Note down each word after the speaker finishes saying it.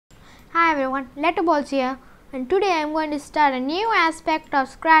Hi everyone, LetterBalls here, and today I am going to start a new aspect of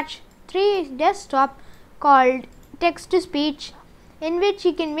Scratch 3 desktop called text to speech, in which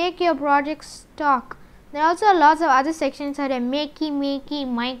you can make your projects talk. There are also lots of other sections such as Makey,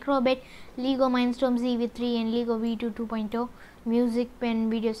 Microbit, Lego Mindstorm ZV3 and Lego V2 2.0, Music Pen,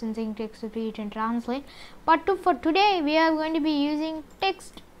 Video Sensing, Text to Speech and Translate. But for today we are going to be using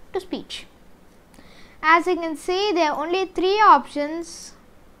text to speech. As you can see, there are only 3 options.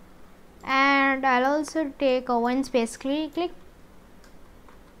 And I'll also take a one space click.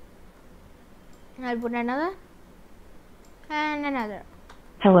 I'll put another and another.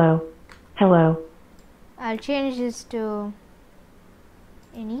 Hello. I'll change this to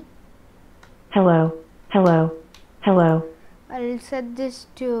any. Hello. I'll set this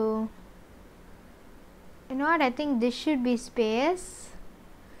to, you know what, I think this should be space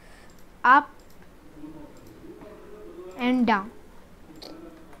up and down.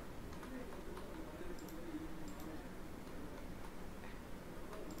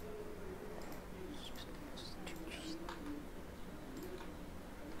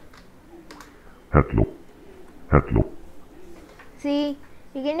 Hello. See,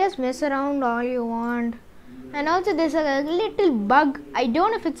 you can just mess around all you want. And also there's a little bug. I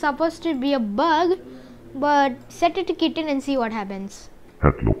don't know if it's supposed to be a bug, but set it to kitten and see what happens.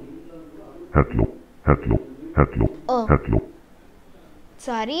 Hello. Oh,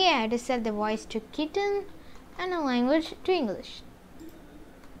 sorry, I had to set the voice to kitten and the language to English.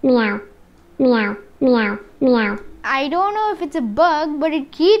 Meow. I don't know if it's a bug, but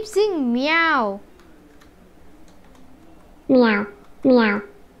it keeps saying meow. Meow.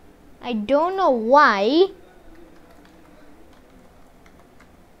 I don't know why.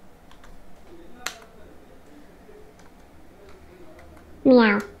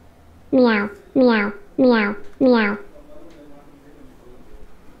 Meow.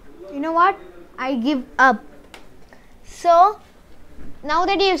 You know what? I give up. So, now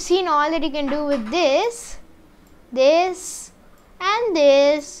that you've seen all that you can do with this, and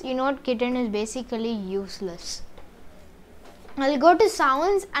this, you know what, kitten is basically useless. I'll go to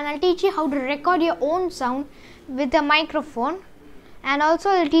sounds and I'll teach you how to record your own sound with a microphone, and also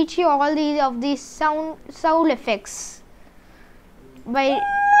I'll teach you all these sound effects by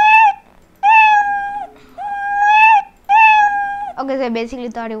okay, so I basically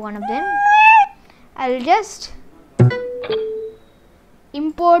thought of one of them. I'll just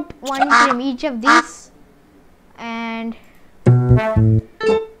import one from each of these and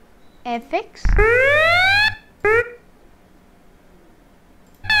effects.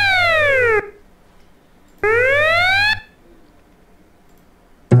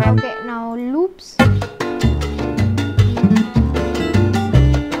 Okay, now loops.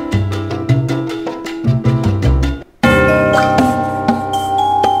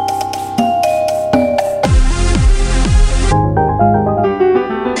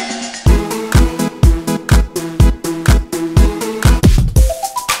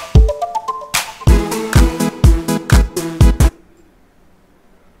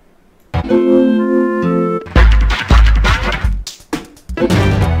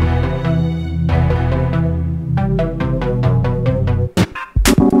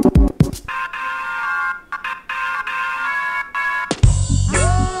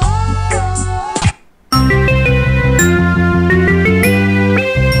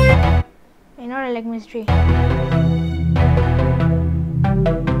 Like mystery.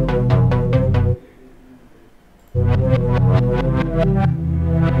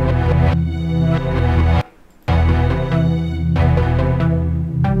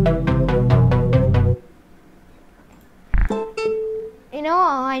 You know,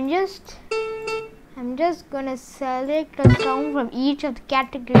 I'm just gonna select a sound from each of the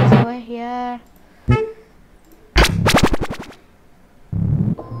categories over here.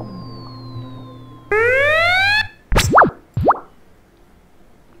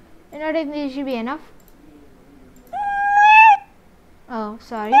 I think this should be enough. Oh,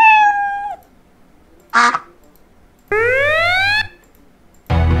 sorry.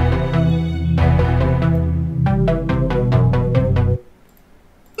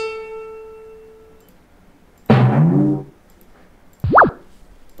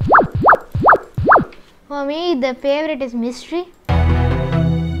 For me, the favorite is mystery.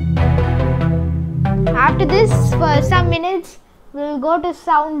 After this, for some minutes, we'll go to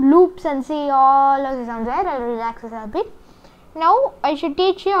sound loops and see all of the sounds there. I'll relax us a bit. Now I should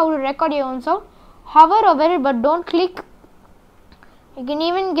teach you how to record your own sound. Hover over it, but don't click. You can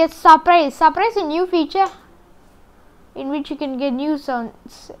even get surprise. Surprise is a new feature in which you can get new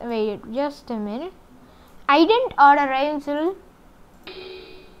sounds. Wait, just a minute. I didn't order rhymes.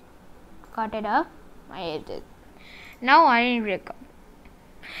 cut it up. Now I didn't record.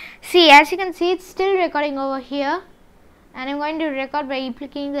 See, as you can see, it's still recording over here, and I'm going to record by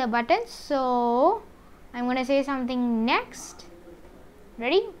clicking the button. So I'm going to say something next.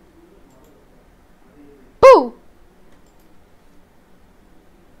 Ready? Boo!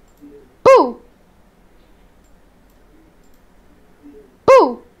 Boo!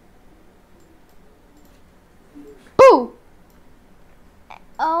 Boo! Boo!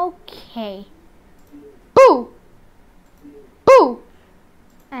 Okay. Boo! Boo!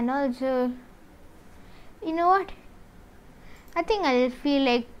 And also, you know what? I think I'll feel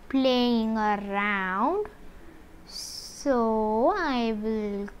like playing around. So I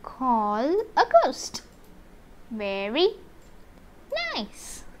will call a ghost. Very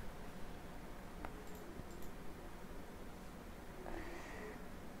nice.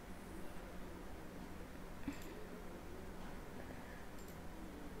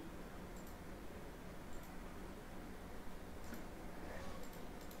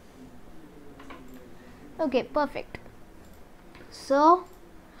 Okay, perfect. So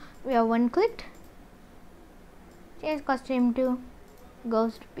we have one clicked. Change costume to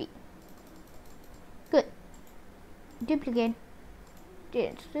Ghost B. Good. Duplicate.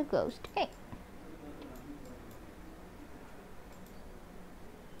 Change to Ghost A.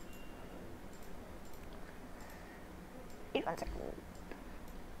 Wait 1 second.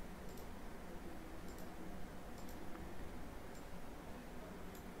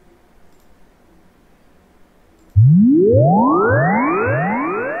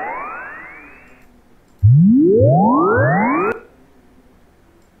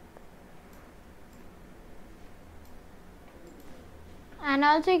 And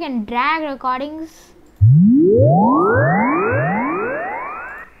also you can drag recordings.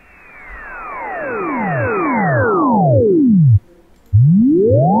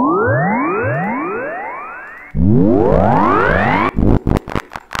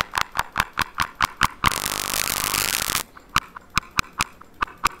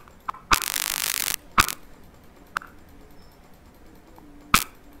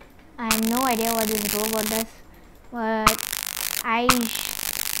 I have no idea what this robot does, but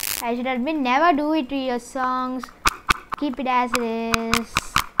I should admit, never do it to your songs. Keep it as it is.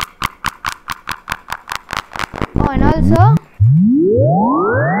 Oh, and also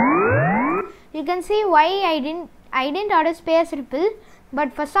you can see why I didn't add a space ripple,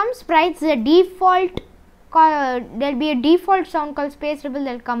 but for some sprites the default there'll be a default sound called space ripple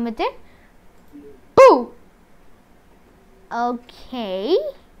that'll come with it. Boo! Okay.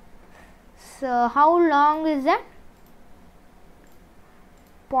 So how long is that?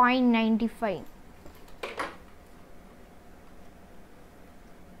 0.95.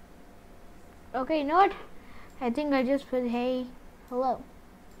 Okay, you know what? I think I just put hey, hello.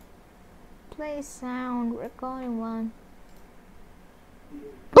 Play sound, recording 1.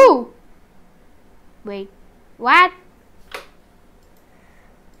 Boo! Wait, what?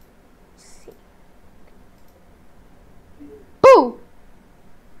 Let's see. Boo!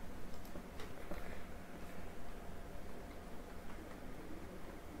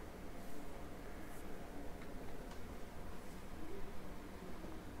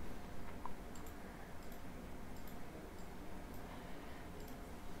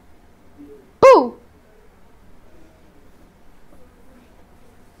 Boo!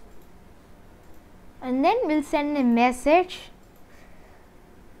 And then we'll send a message.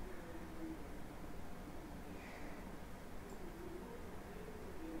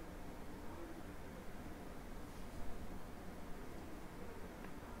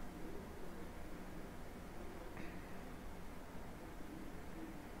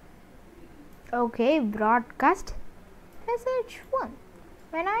 Okay, broadcast message 1.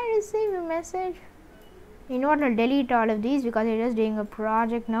 When I receive a message, you know what, I'll delete all of these because I'm just doing a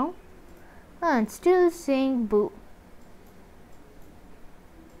project now. And still saying boo.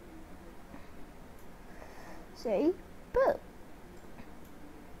 Say boo.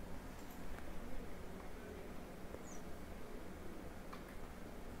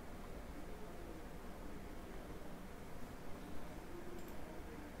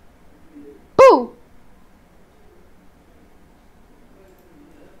 Boo!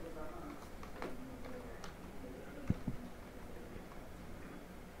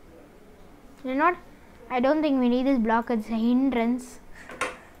 You know what? I don't think we need this block as a hindrance.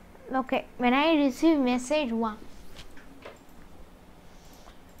 Okay, when I receive message 1.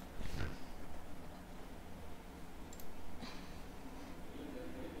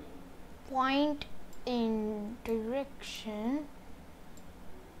 Point in direction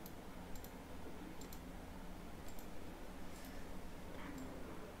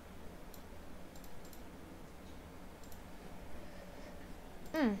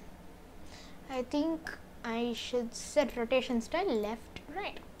think I should set rotation style left,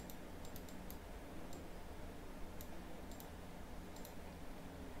 right.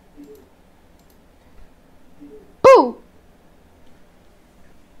 Boo!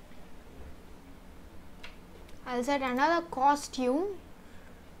 I'll set another costume.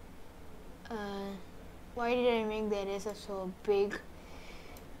 Why did I make the eraser so big?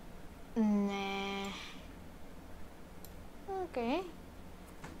 Nah. Okay.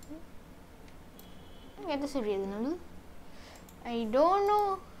 Okay, this is reasonable. I don't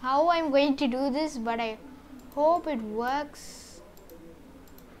know how I'm going to do this, but I hope it works.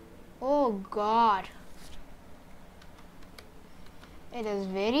 Oh God. It is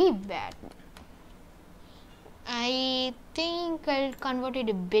very bad. I think I'll convert it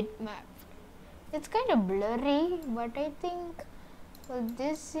to bitmap. It's kind of blurry, but I think for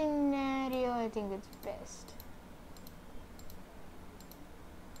this scenario, I think it's best.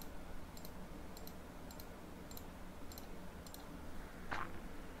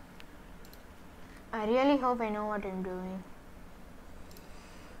 I really hope I know what I'm doing.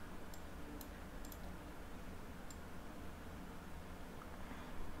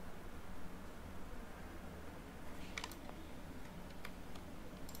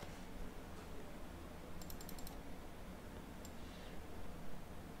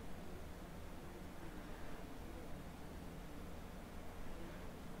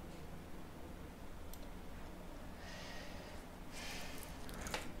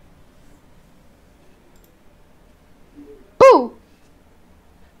 Boo!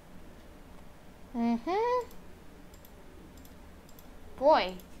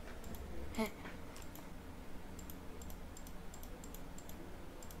 Boy.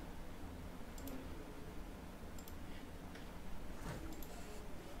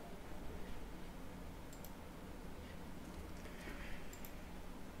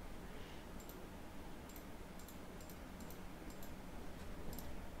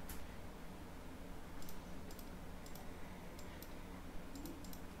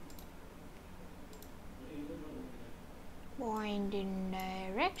 Point in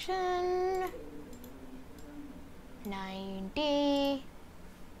direction 90.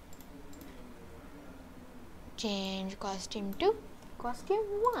 Change costume to costume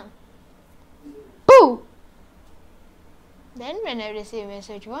 1. Boo! Then when I receive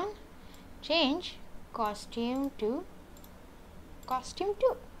message 1, change costume to costume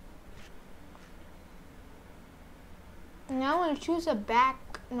 2. Now I'll choose a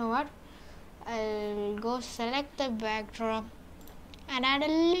back. You know what? I'll go select the backdrop and add a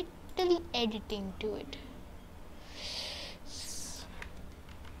little editing to it.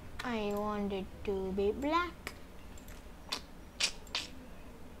 I want it to be black.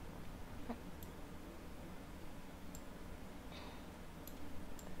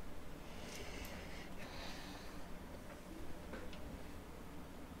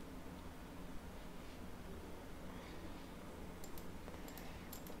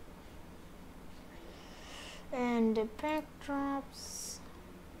 And the backdrops.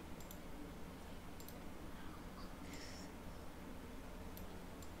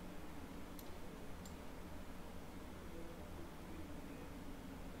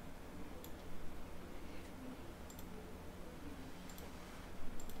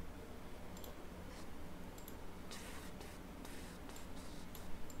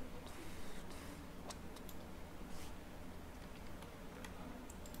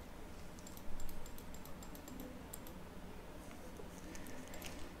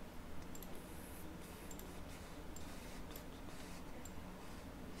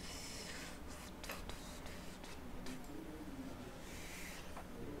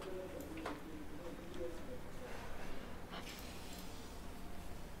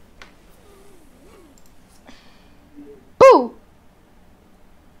 Boo!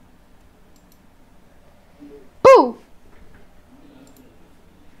 Boo!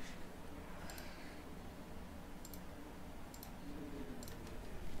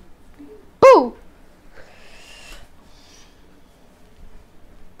 Boo!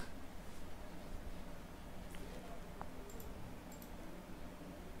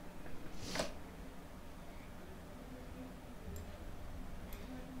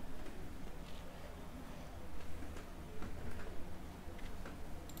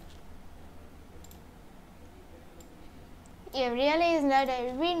 You realize that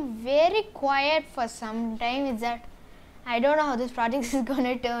I've been very quiet for some time. It's that I don't know how this project is going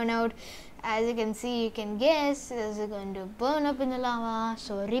to turn out. As you can see, you can guess this is going to burn up in the lava.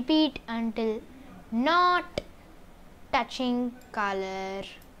 So repeat until not touching color.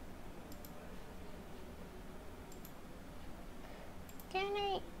 Can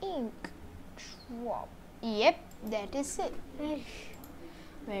I ink Wow. Yep, that is it.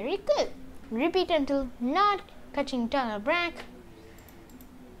 Very good. Repeat until not catching tongue or break.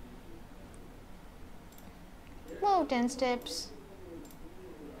 Move 10 steps.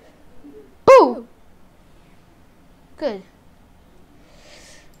 Boo! Good.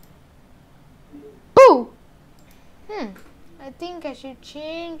 Boo! I think I should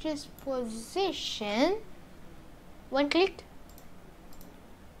change his position. One click.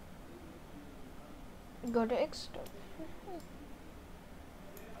 Go to extra.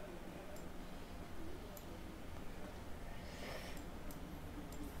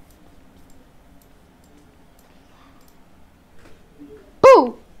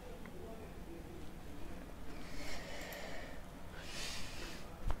 Boo!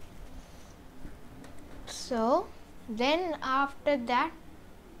 So then after that,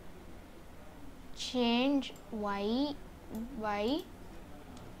 change y by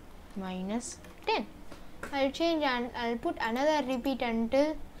minus 10. I'll change and I'll put another repeat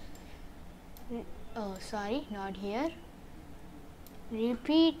until, oh sorry, not here.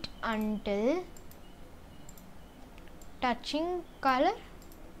 Repeat until touching color,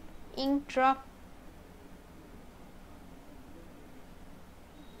 ink drop.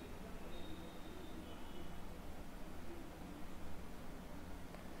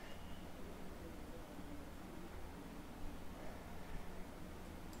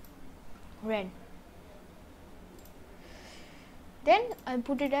 Red. Then I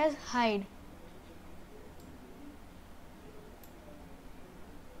put it as hide.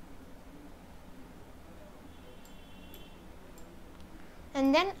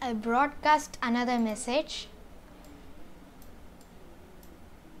 And then I broadcast another message.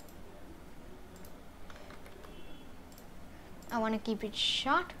 I want to keep it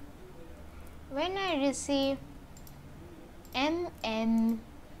short. When I receive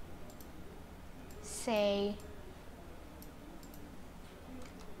say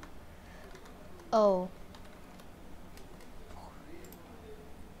oh.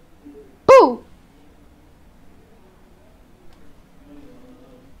 Boo!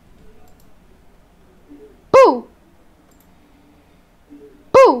 Boo!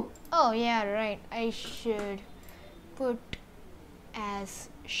 Boo! Oh yeah, right. I should put as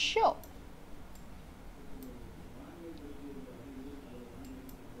show.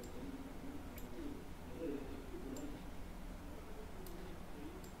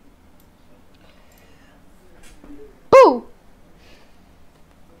 Boo!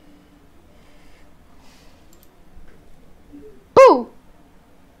 Boo!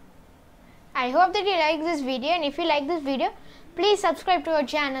 I hope that you like this video, and if you like this video, please subscribe to our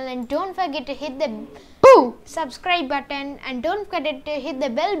channel and don't forget to hit the subscribe button, and don't forget to hit the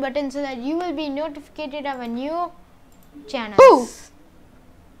bell button so that you will be notified of our new channels.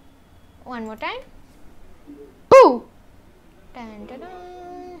 One more time. Boo! Dun, dun, dun.